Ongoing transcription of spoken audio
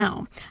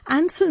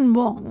Anson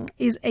Wong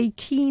is a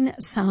keen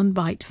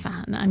soundbite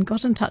fan and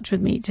got in touch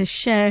with me to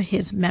share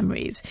his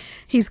memories.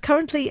 He's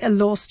currently a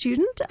law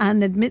student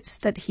and admits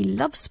that he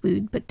loves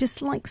food but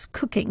dislikes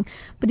cooking,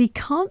 but he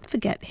can't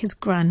forget his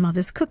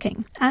grandmother's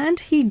cooking. And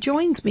he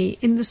joins me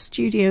in the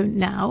studio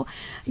now.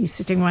 He's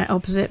sitting right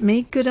opposite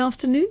me. Good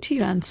afternoon to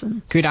you,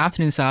 Anson. Good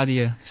afternoon,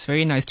 Sadia. It's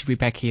very nice to be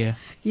back here.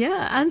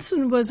 Yeah,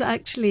 Anson was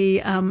actually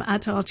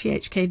at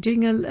RTHK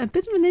doing a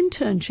bit of an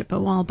internship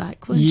a while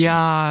back, weren't you?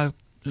 Yeah,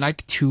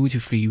 like 2 to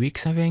 3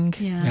 weeks, I think.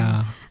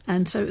 Yeah.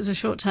 And so it was a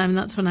short time, and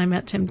that's when I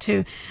met him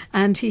too.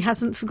 And he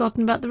hasn't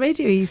forgotten about the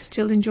radio. He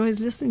still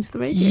enjoys listening to the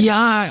radio. Yeah,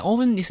 I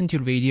often listen to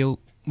the radio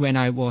when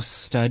I was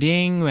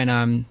studying, when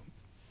I'm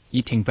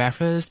eating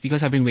breakfast,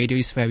 because I think radio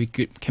is a very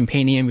good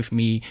companion with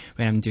me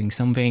when I'm doing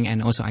something,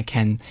 and also I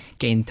can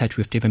get in touch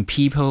with different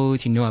people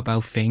to know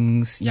about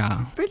things.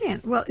 Yeah.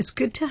 Brilliant. Well, it's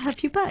good to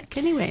have you back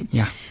anyway.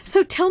 Yeah.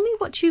 So tell me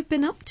what you've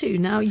been up to.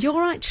 Now,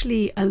 you're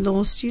actually a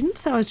law student,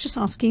 so I was just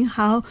asking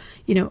how,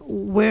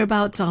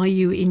 whereabouts are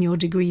you in your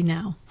degree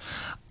now?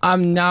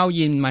 I'm now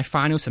in my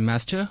final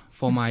semester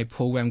for my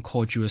program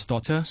called Juris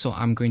Doctor, so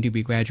I'm going to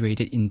be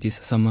graduated in this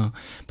summer.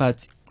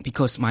 But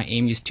because my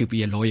aim is to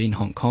be a lawyer in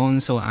Hong Kong,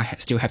 so I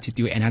still have to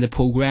do another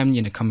program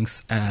in the coming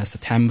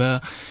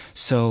September.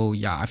 So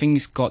yeah, I think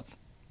it's got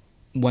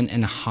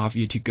 1.5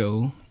 years to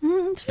go.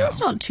 So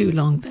that's not too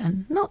long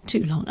then. Not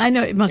too long. I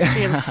know it must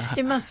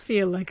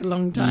feel like a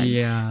long time.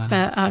 Yeah.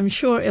 But I'm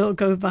sure it'll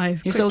go by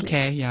quickly. It's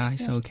okay. Yeah,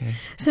 it's okay.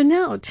 So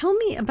now tell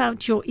me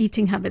about your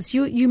eating habits.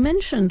 You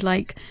mentioned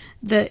like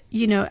that,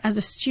 as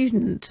a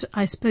student,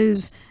 I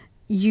suppose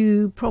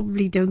you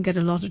probably don't get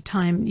a lot of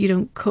time. You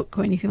don't cook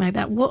or anything like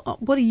that. What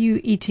are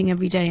you eating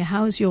every day?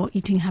 How is your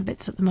eating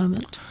habits at the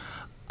moment?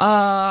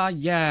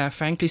 Yeah,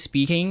 frankly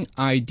speaking,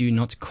 I do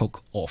not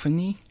cook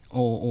often.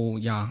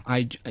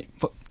 I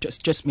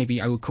just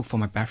maybe I will cook for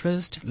my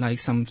breakfast. Like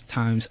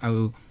sometimes I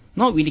will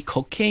not really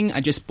cooking.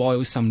 I just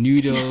boil some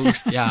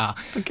noodles. Yeah,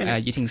 okay.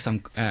 Eating some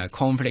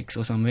cornflakes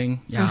or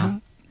something. Yeah,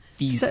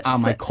 these are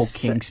my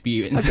cooking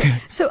experience. Okay.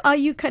 So are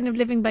you kind of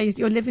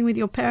you're living with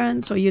your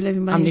parents, or you're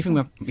living by? I'm living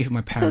with my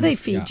parents. So they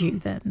feed you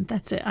then.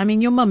 That's it. I mean,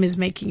 your mum is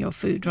making your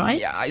food, right?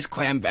 Yeah, it's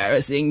quite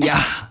embarrassing.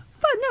 Yeah.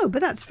 But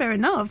that's fair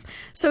enough.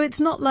 So it's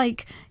not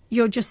like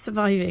you're just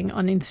surviving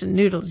on instant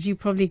noodles. You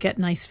probably get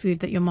nice food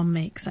that your mum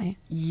makes, eh?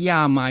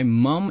 Yeah, my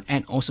mum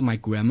and also my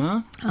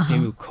grandma, they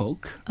will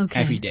cook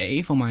every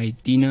day for my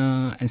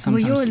dinner and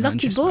sometimes you're a lunch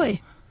lucky as well. boy.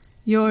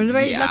 You're a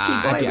very lucky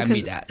boy. I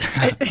admit that.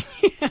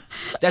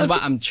 That's why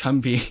I'm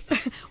chubby.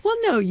 Well,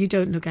 no, you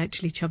don't look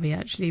actually chubby,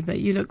 but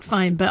you look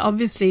fine. But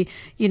obviously,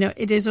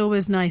 it is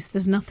always nice.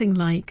 There's nothing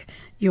like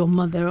your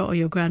mother or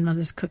your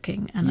grandmother's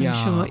cooking. And I'm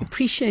sure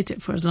appreciate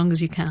it for as long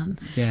as you can.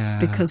 Yeah.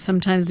 Because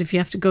sometimes if you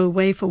have to go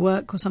away for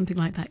work or something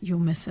like that, you'll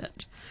miss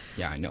it.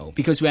 Yeah, I know.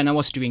 Because when I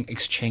was doing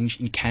exchange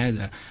in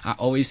Canada, I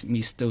always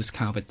miss those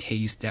kind of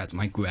tastes that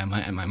my grandma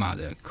and my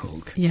mother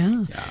cook.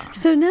 Yeah.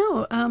 So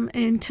now,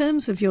 in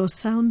terms of your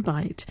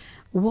soundbite,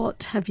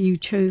 what have you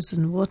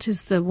chosen? What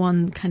is the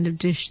one kind of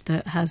dish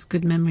that has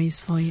good memories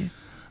for you?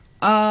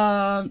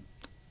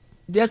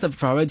 There's a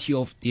variety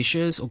of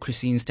dishes or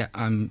cuisines that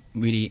I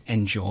really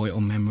enjoy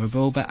or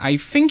memorable, but I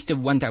think the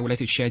one that I would like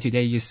to share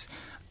today is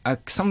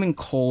something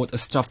called a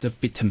stuffed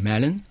bitter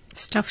melon.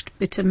 Stuffed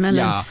bitter melon.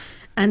 Yeah.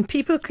 And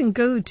people can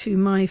go to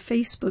my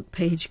Facebook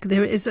page.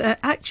 There is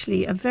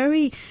actually a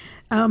very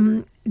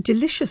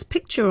delicious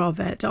picture of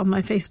it on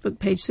my Facebook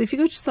page. So if you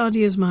go to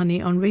Sadia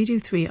Osmani on Radio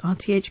 3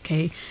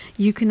 RTHK,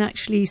 you can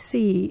actually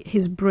see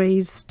his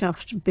braised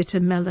stuffed bitter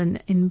melon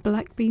in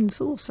black bean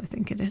sauce, I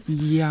think it is.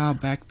 Yeah,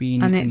 black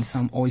bean and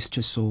some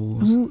oyster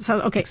sauce.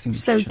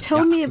 So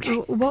tell me,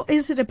 what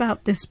is it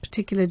about this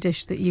particular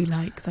dish that you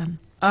like then?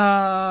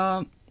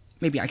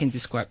 Maybe I can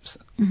describe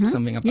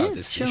something about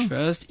this dish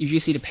first. If you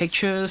see the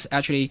pictures,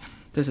 actually,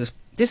 this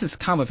is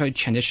kind of a very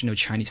traditional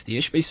Chinese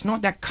dish, but it's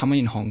not that common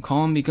in Hong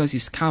Kong because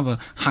it's kind of a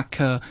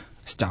Hakka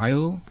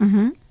style.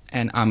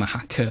 And I'm a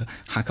Hakka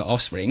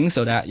offspring,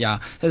 so this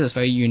is a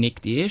very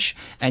unique dish.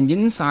 And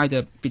inside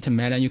the bitter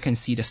melon, you can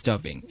see the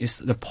stuffing. It's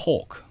the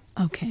pork.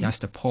 Okay. Yes,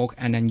 the pork,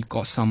 and then you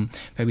got some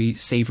very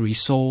savory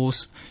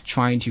sauce,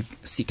 trying to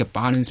seek a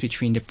balance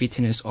between the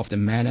bitterness of the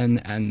melon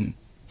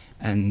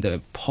and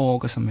the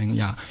pork or something.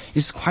 Yeah,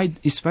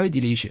 it's very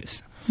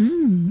delicious.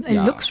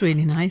 It looks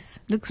really nice.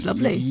 Looks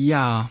lovely.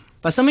 Yeah,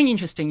 but something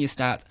interesting is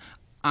that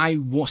I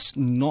was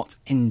not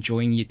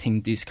enjoying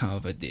eating this kind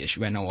of a dish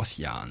when I was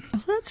young.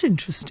 Oh, that's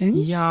interesting.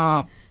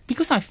 Yeah,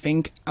 because I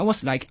think I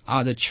was like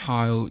other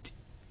child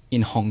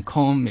in Hong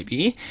Kong.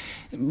 Maybe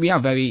we are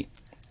very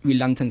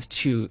reluctant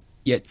to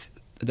eat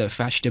the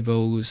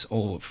vegetables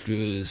or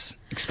fruits,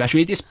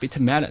 especially this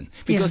bitter melon,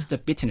 because the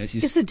bitterness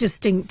is... It's a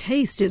distinct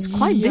taste. It's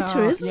quite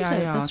bitter, isn't it?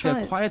 That's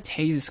right. The quiet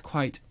taste is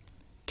quite...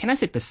 Can I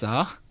say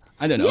bizarre?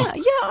 I don't know. Yeah,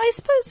 I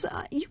suppose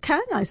you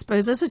can, as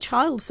a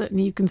child,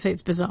 certainly you can say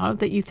it's bizarre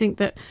that you think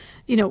that,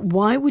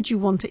 why would you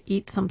want to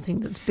eat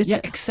something that's bitter?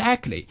 Yeah,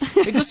 exactly.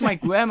 Because my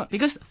grandma,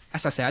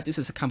 as I said, this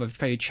is a kind of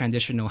very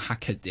traditional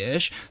Hakka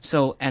dish.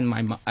 So, and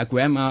my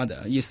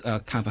grandmother is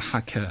a kind of a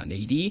Hakka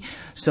lady.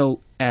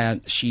 So,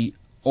 she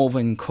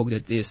oven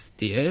cooked this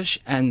dish,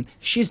 and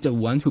she's the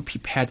one who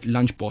prepared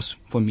lunchbox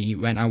for me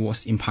when I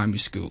was in primary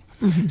school.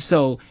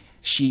 So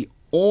she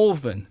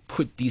often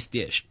put this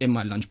dish in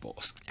my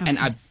lunchbox, and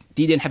I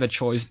didn't have a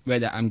choice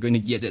whether I'm going to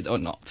eat it or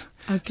not.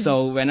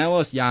 So when I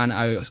was young,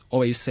 I was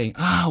always saying,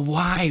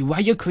 why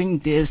are you cooking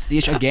this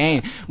dish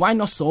again? Why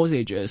not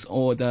sausages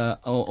or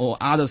or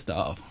other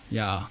stuff?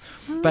 Yeah.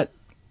 But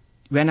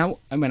when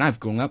I've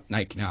grown up,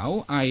 like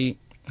now, I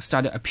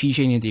started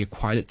appreciating the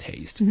acquired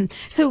taste.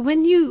 So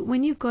when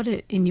you got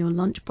it in your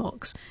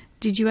lunchbox,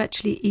 did you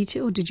actually eat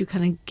it, or did you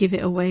kind of give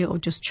it away, or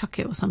just chuck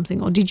it or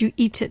something, or did you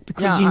eat it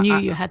because you knew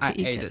you had to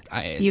eat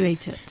it? You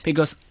ate it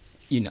because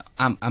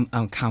I'm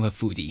kind of a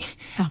foodie.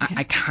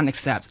 I can't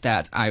accept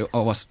that I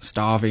was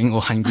starving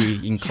or hungry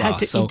in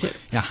class. So eat it.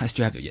 Yeah, I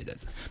still have to eat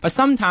it. But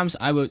sometimes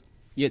I would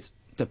eat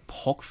the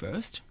pork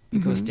first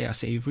because they are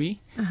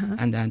savory,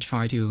 and then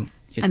try to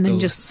eat and then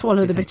just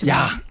swallow the bitter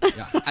melon.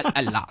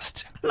 At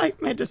last.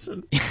 Like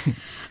medicine.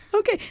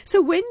 Okay,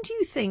 so when do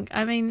you think,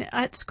 I mean,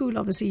 at school,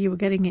 obviously, you were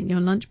getting it in your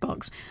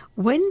lunchbox.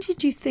 When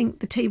did you think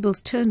the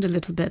tables turned a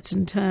little bit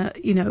and,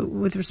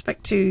 with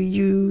respect to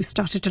you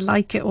started to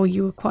like it or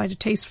you acquired a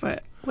taste for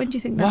it? When do you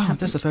think that happened? Wow,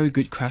 that's a very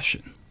good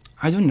question.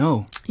 I don't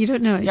know. You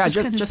don't know?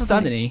 Just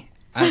suddenly,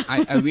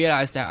 I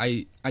realized that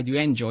I do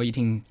enjoy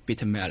eating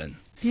bitter melon.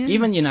 Yeah.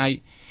 Even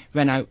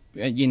when I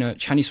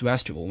Chinese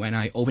restaurant, when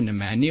I open the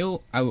menu,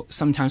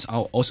 sometimes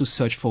I'll also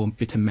search for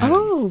bitter melon.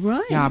 Oh,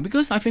 right. Yeah,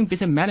 because I think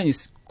bitter melon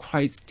is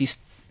quite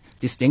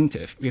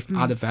distinctive with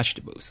other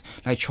vegetables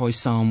like choy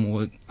sum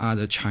or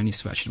other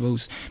Chinese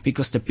vegetables,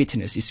 because the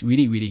bitterness is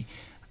really, really,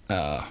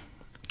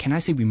 can I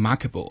say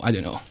remarkable? I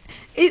don't know.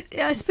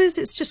 I suppose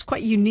it's just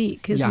quite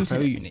unique, isn't it? Yeah,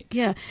 very unique.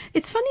 Yeah.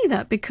 It's funny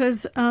that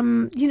because,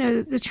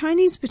 the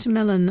Chinese bitter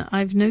melon,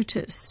 I've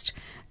noticed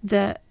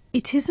that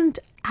it isn't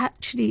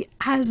actually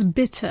as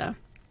bitter.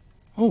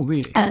 Oh,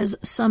 really? As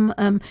some,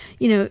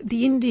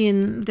 the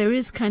Indian, there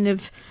is kind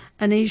of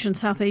an Asian,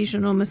 South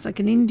Asian, almost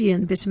like an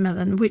Indian bitter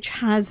melon, which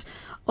has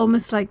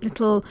almost like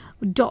little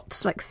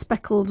dots, like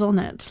speckles on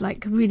it,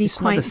 like really it's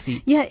quite. Not a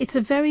seed. Yeah, it's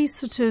a very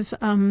sort of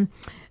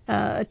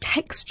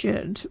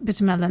textured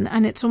bitter melon,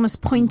 and it's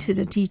almost pointed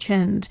at each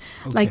end.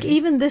 Okay. Like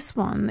even this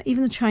one,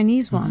 even the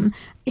Chinese one,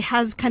 it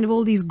has kind of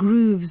all these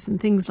grooves and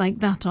things like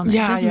that on it,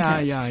 doesn't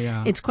it?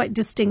 Yeah. It's quite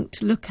distinct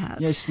to look at.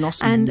 Yeah, it's not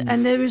smooth.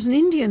 And there is an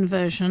Indian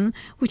version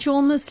which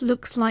almost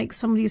looks like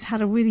somebody's had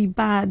a really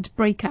bad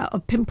breakout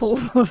of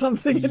pimples or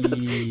something.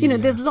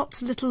 There's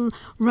lots of little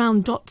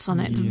round dots on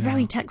it. It's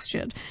very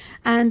textured,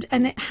 and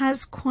it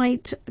has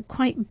quite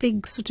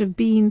big sort of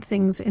bean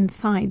things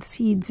inside,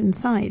 seeds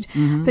inside.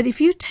 But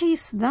if you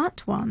taste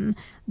that one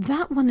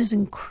is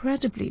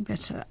incredibly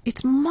bitter.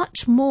 It's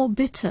much more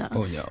bitter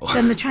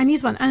than the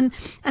Chinese one. And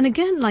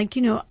again,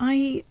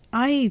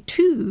 I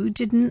too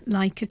didn't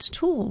like it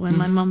at all when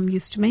my mum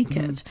used to make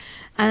it.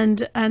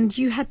 And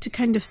you had to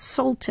kind of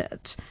salt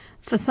it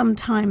for some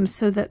time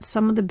so that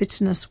some of the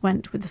bitterness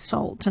went with the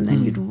salt, and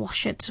then you'd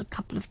wash it a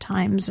couple of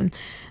times and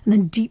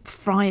then deep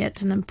fry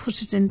it and then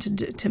put it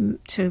into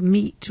to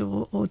meat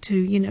or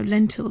to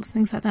lentils,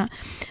 things like that.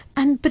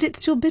 But it's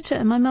still bitter,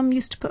 and my mum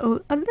used to put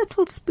a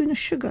little spoon of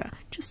sugar,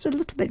 just a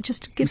little bit,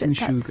 just to give it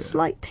that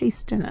slight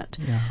taste in it.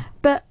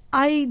 But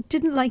I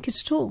didn't like it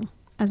at all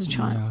as a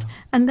child.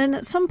 And then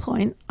at some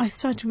point I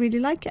started to really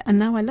like it, and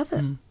now I love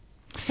it.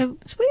 So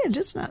it's weird,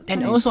 isn't it?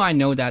 And also I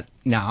know that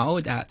now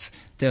that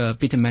the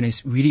bitter melon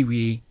is really,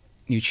 really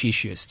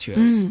nutritious to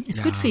us. It's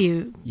good for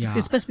you. Yeah.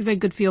 It's supposed to be very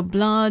good for your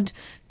blood,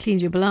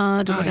 cleans your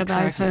blood or whatever.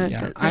 Exactly, I've heard.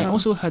 Yeah. I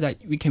also heard that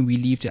we can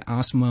relieve the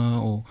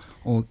asthma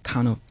or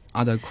kind of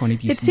other chronic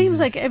diseases. It seems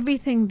like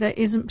everything that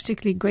isn't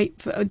particularly great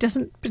or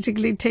doesn't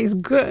particularly taste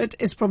good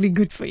is probably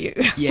good for you.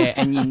 Yeah,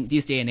 and in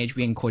this day and age,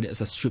 we can call it as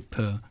a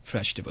super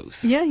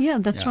vegetables. Yeah,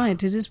 that's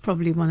right. It is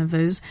probably one of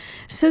those.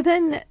 So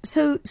then,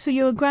 so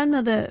your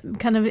grandmother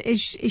kind of,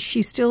 is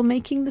she still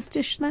making this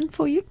dish then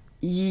for you?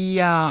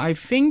 Yeah, I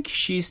think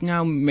she's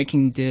now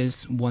making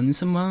this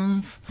once a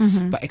month,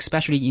 but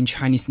especially in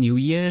Chinese New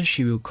Year,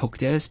 she will cook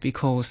this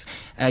because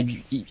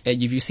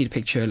if you see the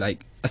picture,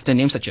 like as the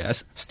name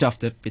suggests,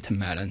 stuffed bitter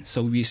melon.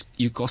 So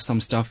you got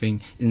some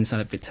stuffing inside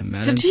the bitter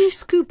melon. So do you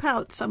scoop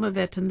out some of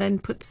it and then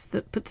puts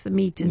the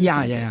meat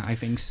inside? Yeah, I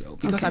think so.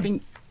 Because I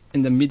think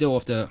in the middle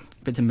of the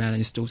bitter melon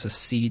is still a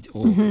seed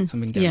or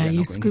something that we are not you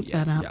going scoop to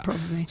that eat. out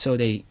probably. So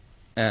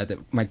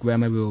my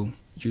grandma will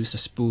use the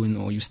spoon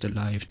or use the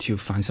knife to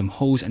find some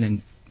holes and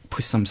then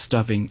put some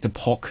stuffing, the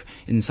pork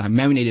inside,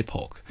 marinated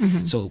pork.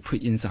 So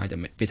put inside the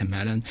bitter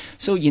melon.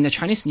 So in the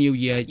Chinese New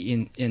Year,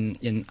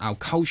 in our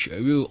culture,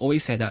 we will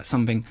always say that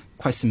something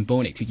quite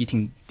symbolic to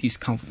eating this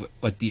kind of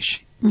a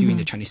dish during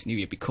the Chinese New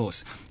Year,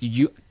 because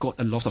you got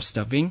a lot of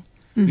stuffing,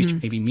 which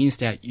maybe means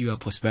that you are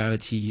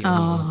prosperity.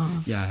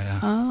 Oh,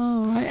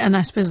 right. And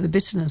I suppose the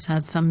bitterness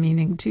had some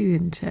meaning too.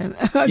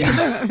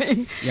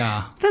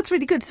 That's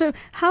really good. So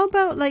how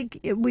about like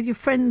with your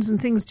friends and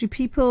things, do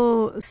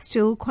people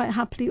still quite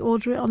happily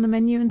order it on the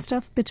menu and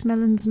stuff? Bitter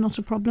melon's not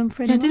a problem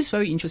for anyone? Yeah, this is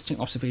very interesting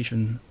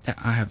observation that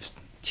I have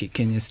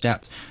taken, is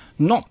that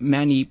not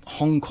many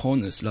Hong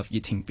Kongers love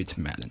eating bitter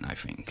melon, I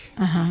think.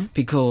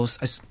 Because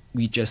as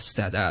we just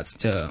said that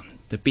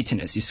the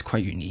bitterness is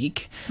quite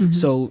unique.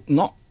 So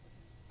not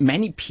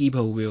many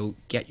people will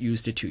get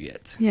used to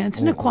it. Yeah,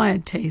 it's an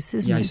acquired taste,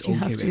 isn't it? It's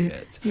okay with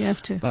it. You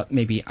have to. But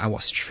maybe I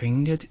was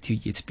trained to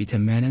eat bitter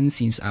melon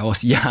since I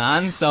was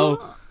young,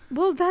 so...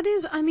 Well, that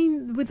is, I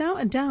mean,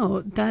 without a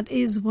doubt, that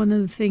is one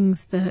of the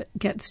things that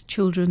gets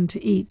children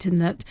to eat, in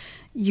that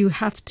you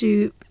have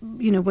to,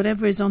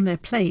 whatever is on their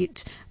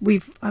plate,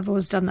 I've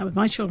always done that with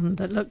my children,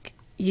 that look,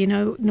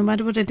 no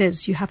matter what it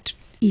is, you have to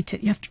eat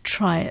it. You have to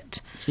try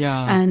it.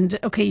 Yeah. And,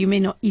 okay, you may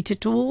not eat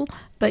it all,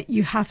 but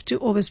you have to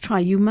always try.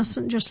 You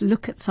mustn't just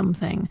look at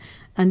something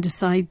and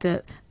decide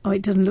that, oh,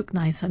 it doesn't look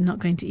nice, I'm not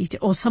going to eat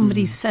it. Or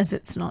somebody says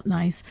it's not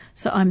nice,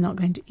 so I'm not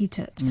going to eat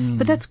it.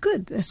 But that's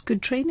good. That's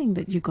good training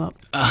that you got.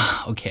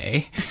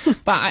 Okay.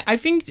 But I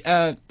think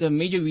the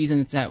major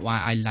reason that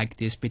why I like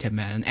this bitter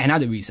melon,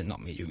 another reason, not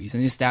major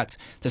reason, is that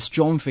the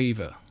strong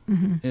flavor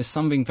is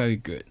something very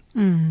good.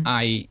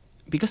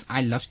 Because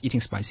I love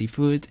eating spicy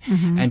food,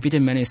 and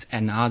bitter melon is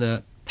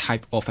another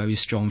type of very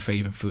strong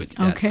flavor food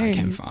that I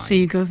can find. So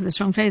you go for the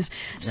strong flavors.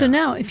 So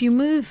now, if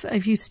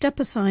you step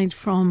aside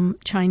from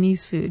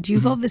Chinese food,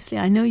 you've obviously,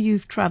 I know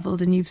you've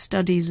travelled and you've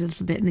studied a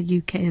little bit in the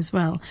UK as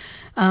well.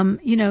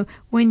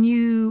 When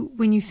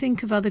you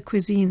think of other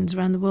cuisines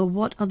around the world,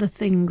 what other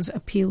things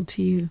appeal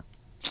to you?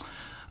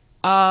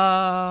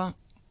 I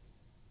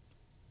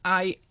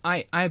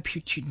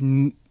appeal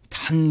to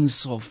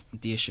tons of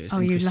dishes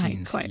and you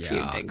cuisines. like quite a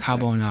few things.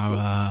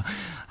 Carbonara,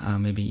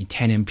 maybe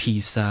Italian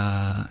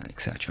pizza,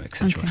 etc.,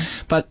 etc. Okay.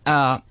 But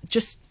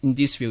just in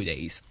these few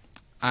days,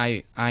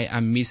 I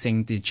am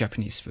missing the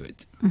Japanese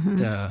food,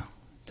 the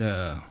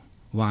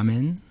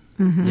ramen.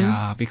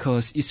 Yeah,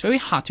 because it's very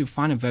hard to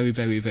find a very,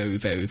 very, very,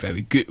 very,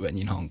 very good one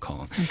in Hong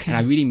Kong. Okay. And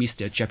I really miss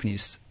the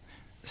Japanese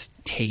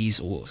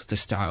taste or the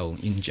style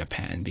in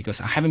Japan,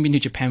 because I haven't been to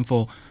Japan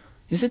for,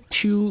 is it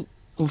 2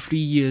 or 3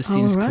 years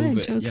since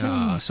COVID? Okay.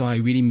 Yeah, so I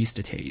really miss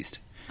the taste.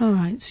 All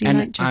right, so you and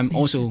like Japanese I'm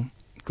also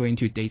going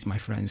to date my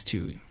friends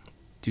to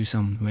do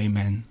some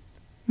ramen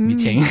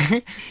meeting.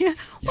 Yeah.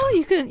 Well,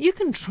 you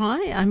can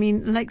try. I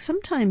mean, like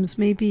sometimes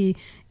maybe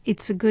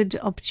it's a good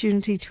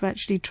opportunity to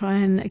actually try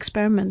and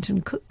experiment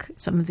and cook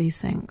some of these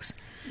things.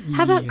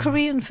 How about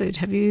Korean food?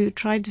 Have you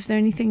tried? Is there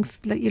anything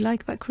that you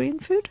like about Korean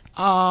food?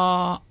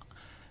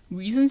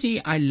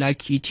 Recently, I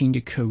like eating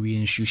the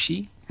Korean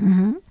sushi.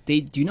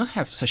 They do not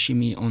have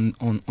sashimi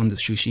on the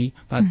sushi,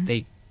 but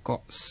they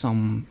got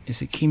some,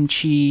 is it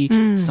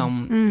kimchi,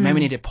 some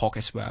marinated pork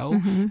as well,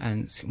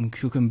 and some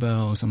cucumber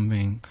or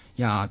something.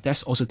 Yeah,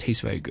 that also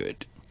tastes very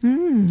good.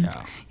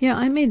 Yeah,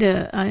 I made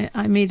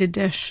a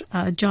dish,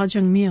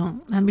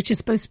 jjajangmyeon, which is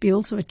supposed to be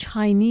also a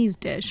Chinese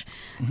dish,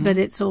 but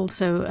it's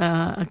also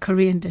a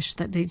Korean dish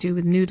that they do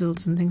with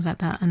noodles and things like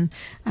that, and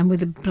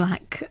with a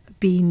black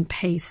bean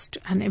paste,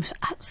 and it was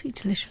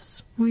absolutely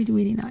delicious, really,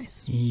 really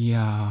nice.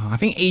 Yeah, I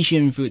think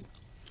Asian food.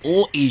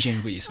 All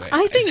Asian food is very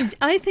nice.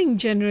 I think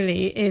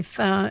generally, if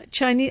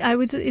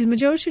the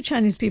majority of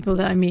Chinese people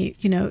that I meet,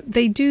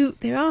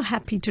 they are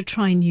happy to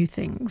try new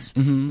things,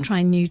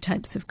 try new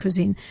types of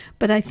cuisine.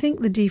 But I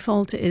think the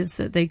default is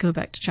that they go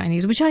back to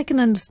Chinese, which I can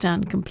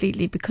understand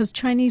completely, because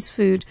Chinese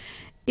food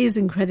is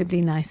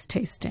incredibly nice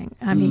tasting.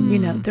 I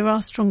mean, there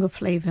are stronger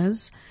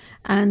flavors.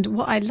 And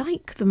what I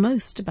like the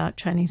most about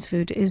Chinese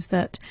food is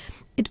that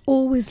it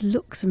always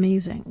looks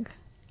amazing.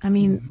 I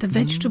mean, the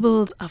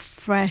vegetables are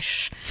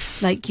fresh,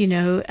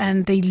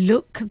 and they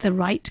look the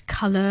right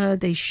colour.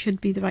 They should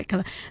be the right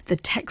colour. The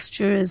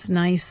texture is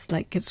nice,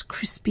 like it's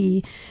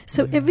crispy.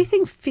 So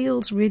everything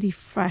feels really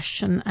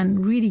fresh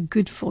and really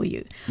good for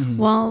you.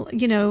 While,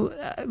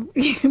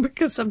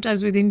 because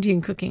sometimes with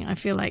Indian cooking, I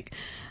feel like,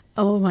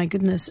 oh my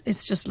goodness,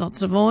 it's just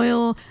lots of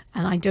oil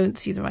and I don't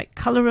see the right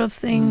colour of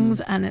things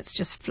and it's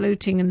just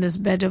floating in this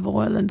bed of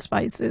oil and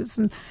spices.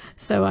 And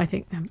so I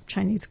think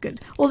Chinese is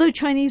good. Although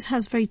Chinese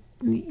has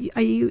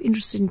are you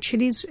interested in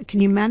chilies?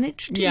 Can you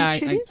manage to eat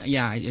chilies?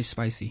 It's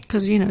spicy.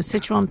 Because,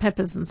 Sichuan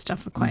peppers and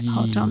stuff are quite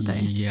hot, aren't they?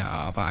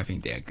 Yeah, but I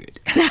think they're good.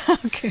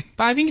 Okay.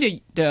 But I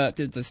think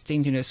the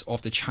distinctiveness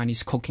of the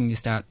Chinese cooking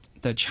is that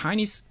the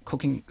Chinese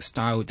cooking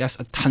style, there's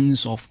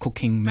tons of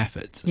cooking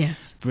methods.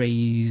 Yes.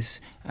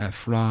 Braise,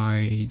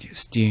 fried,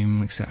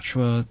 steam,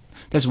 etc.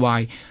 That's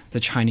why the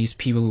Chinese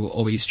people will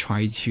always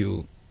try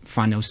to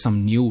find out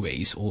some new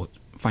ways or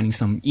finding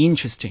some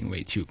interesting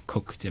way to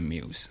cook the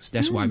meals. So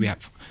that's why we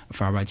have a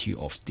variety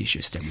of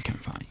dishes that we can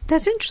find.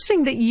 That's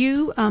interesting that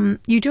you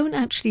don't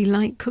actually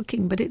like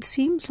cooking, but it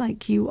seems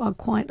like you are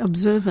quite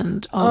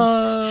observant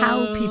of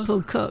how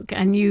people cook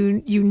and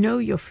you know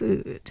your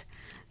food.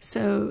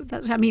 So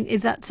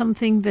is that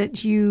something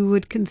that you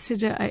would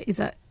consider? Is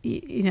that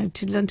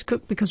to learn to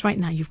cook? Because right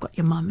now you've got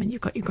your mum and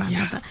you've got your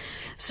grandmother,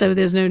 so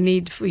there's no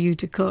need for you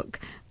to cook.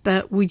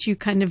 But would you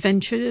kind of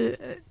venture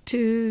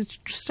to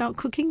start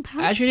cooking,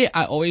 perhaps? Actually,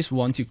 I always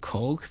want to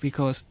cook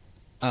because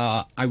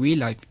I really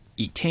like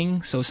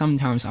eating. So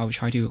sometimes I'll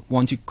try to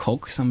want to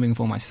cook something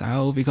for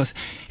myself, because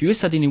if you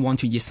suddenly want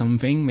to eat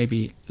something,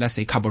 maybe let's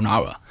say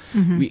carbonara,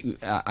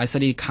 I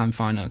suddenly can't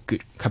find a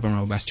good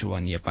carbonara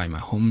restaurant nearby my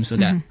home. So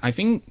that I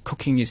think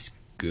cooking is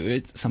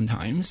good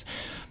sometimes,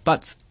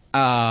 but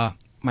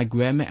my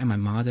grandma and my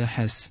mother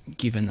has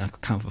given a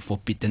kind of a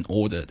forbidden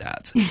order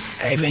that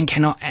everyone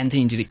cannot enter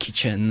into the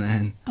kitchen.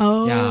 And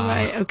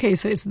right, okay,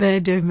 so it's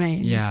their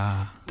domain.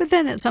 Yeah. But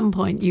then at some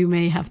point you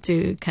may have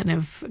to kind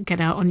of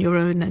get out on your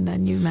own, and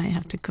then you may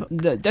have to cook.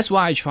 That's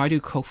why I try to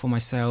cook for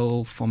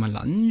myself for my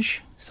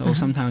lunch. So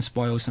sometimes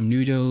boil some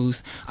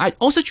noodles. I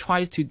also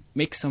try to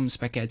make some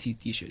spaghetti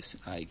dishes,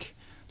 like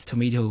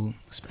tomato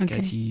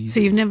spaghetti. Okay. So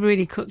you've never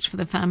really cooked for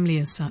the family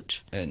as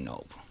such?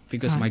 No.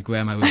 Because my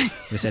grandma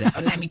would say,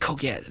 let me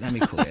cook it.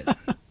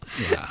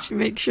 Yeah. To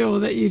make sure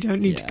that you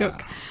don't need to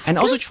cook. And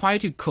also try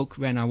to cook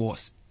when I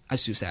was,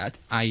 as you said,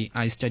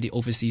 I studied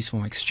overseas for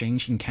my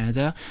exchange in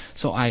Canada.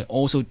 So I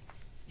also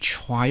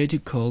try to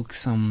cook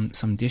some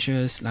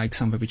dishes, like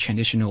some very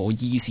traditional or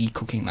easy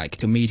cooking, like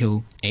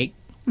tomato egg,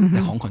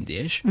 the Hong Kong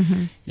dish.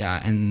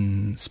 Yeah,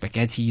 and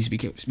spaghettis,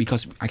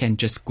 because I can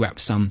just grab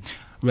some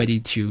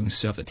ready to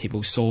serve the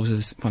table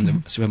sauces from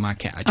the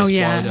supermarket. I just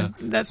boil the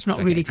that's not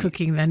spaghetti. Really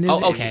cooking then, is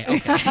it? Okay.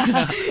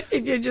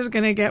 If you're just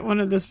going to get one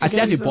of the spaghetti I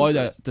still have to boil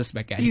sauces, the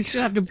spaghetti. you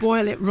still have to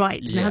boil it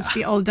right. It has to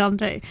be al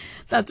dente.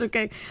 That's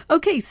okay.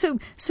 Okay, so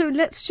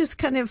let's just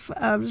kind of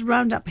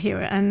round up here.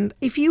 And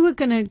if you were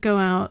going to go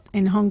out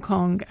in Hong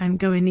Kong and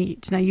go and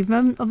eat, now you've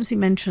obviously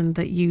mentioned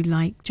that you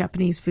like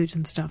Japanese food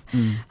and stuff.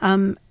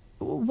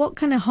 What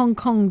kind of Hong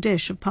Kong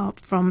dish, apart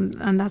from,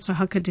 and that's a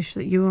Hakka dish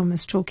that you were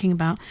almost talking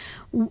about,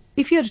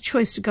 if you had a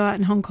choice to go out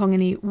in Hong Kong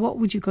and eat, what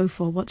would you go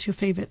for? What's your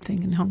favourite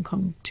thing in Hong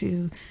Kong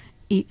to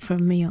eat for a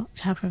meal,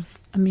 to have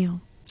a meal?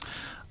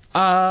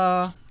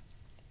 Hong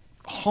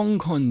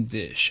Kong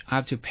dish, I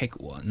have to pick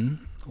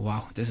one.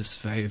 Wow, this is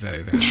very,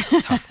 very, very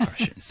tough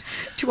questions.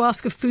 To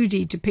ask a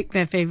foodie to pick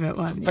their favourite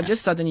one. But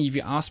just suddenly, if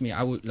you ask me,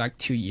 I would like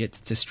to eat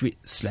the street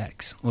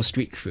snacks or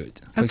street food.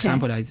 For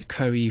example, like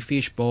curry,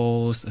 fish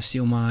balls,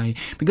 siu mai.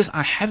 Because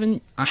I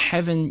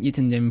haven't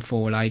eaten them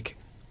for like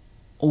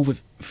over a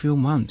few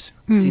months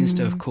since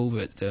the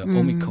COVID, the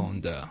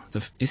Omicron,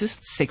 is this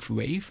sixth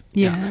wave?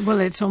 Yeah, well,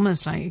 it's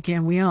almost like,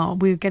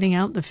 we're getting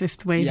out the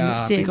fifth wave. Yeah,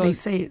 they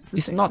say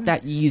it's not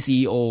that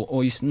easy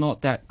or it's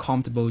not that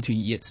comfortable to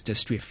eat the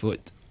street food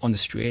on the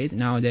street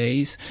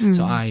nowadays.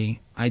 So I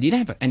didn't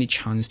have any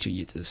chance to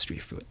eat the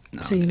street food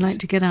nowadays. So you like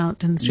to get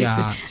out and street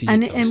food.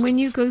 And when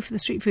you go for the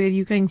street food, are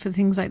you going for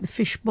things like the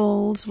fish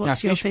balls?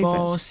 What's your favourite? Fish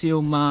balls,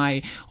 siu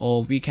mai,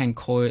 or we can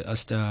call it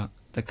as the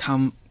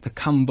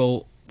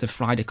combo, the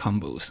fried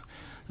combos.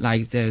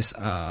 Like there's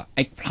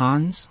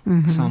eggplants,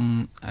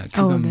 some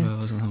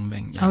cucumbers or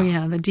something. Yeah. Oh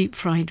yeah, the deep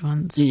fried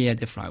ones. Yeah,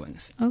 the fried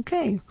ones.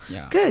 Okay,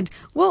 yeah. Good.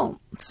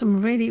 Well,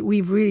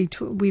 we've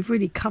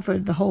really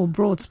covered the whole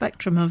broad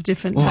spectrum of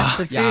different types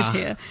of food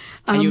here.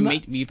 And you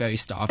made me very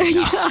starving.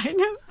 Yeah,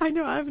 I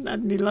know. I haven't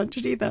had any lunch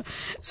either,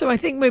 so I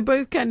think we're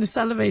both kind of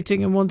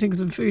salivating and wanting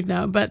some food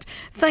now. But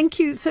thank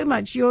you so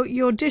much.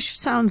 Your dish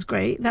sounds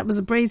great. That was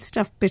a braised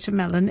stuffed bitter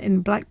melon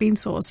in black bean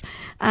sauce,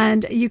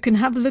 and you can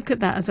have a look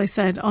at that, as I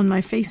said, on my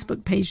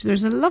Facebook page.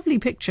 There's a lovely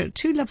picture,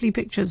 2 lovely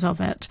pictures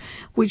of it,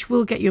 which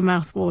will get your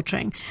mouth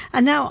watering.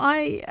 And now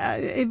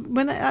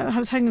when I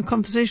was having a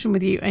conversation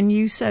with you, and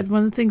you said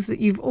one of the things that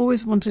you've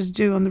always wanted to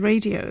do on the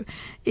radio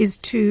is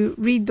to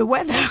read the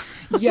weather.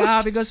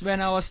 Yeah, because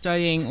when I was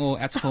studying or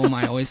at home,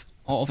 I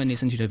often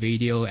listen to the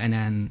radio, and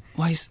then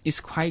it's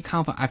quite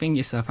kind of, I think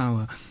it's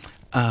kind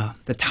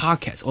of the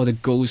targets or the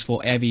goals for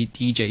every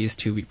DJ is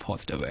to report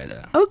the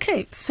weather.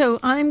 Okay, so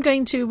I'm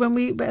going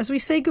to, as we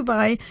say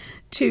goodbye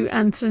to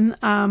Anson,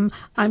 I'm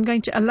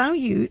going to allow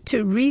you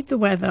to read the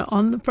weather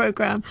on the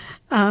programme,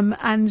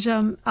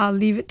 and I'll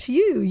leave it to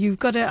you. You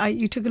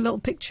took a little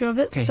picture of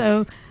it, okay.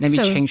 So let me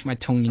change my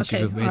tone into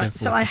the weather. Right.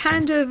 So I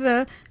hand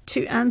over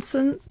to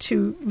Anson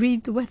to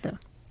read the weather.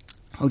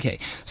 Okay,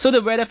 so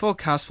the weather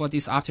forecast for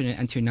this afternoon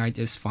and tonight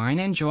is fine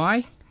and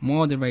dry.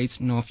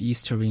 Moderate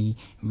northeasterly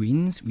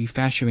winds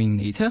refreshing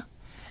later,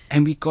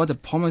 and we got a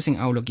promising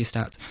outlook is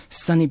that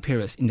sunny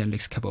periods in the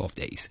next couple of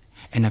days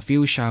and a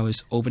few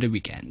showers over the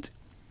weekend.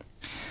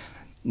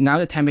 Now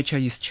the temperature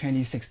is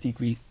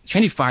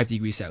 25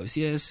 degrees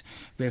Celsius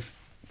with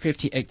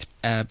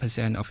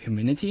 58% of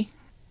humidity,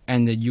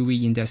 and the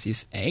UV index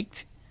is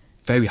 8,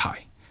 very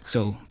high.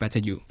 So better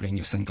you bring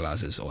your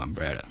sunglasses or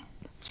umbrella.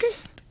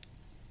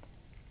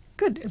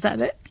 Good. Is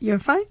that it? You're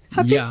fine?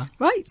 Happy? Yeah.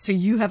 Right. So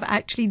you have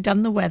actually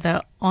done the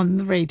weather on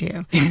the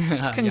radio.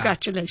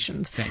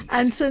 Congratulations. Yeah. Thanks.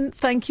 Anson,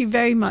 thank you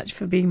very much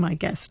for being my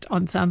guest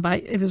on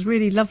Soundbite. It was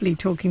really lovely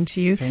talking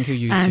to you. Thank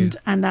you, too.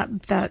 And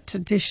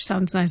that dish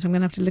sounds nice. I'm going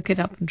to have to look it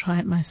up and try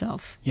it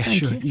myself. Yeah, thank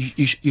sure.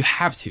 You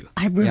have to.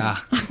 I will. Yeah.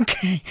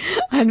 Okay.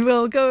 And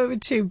we'll go over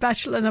to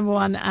Bachelor Number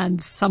 1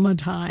 and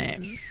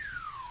Summertime.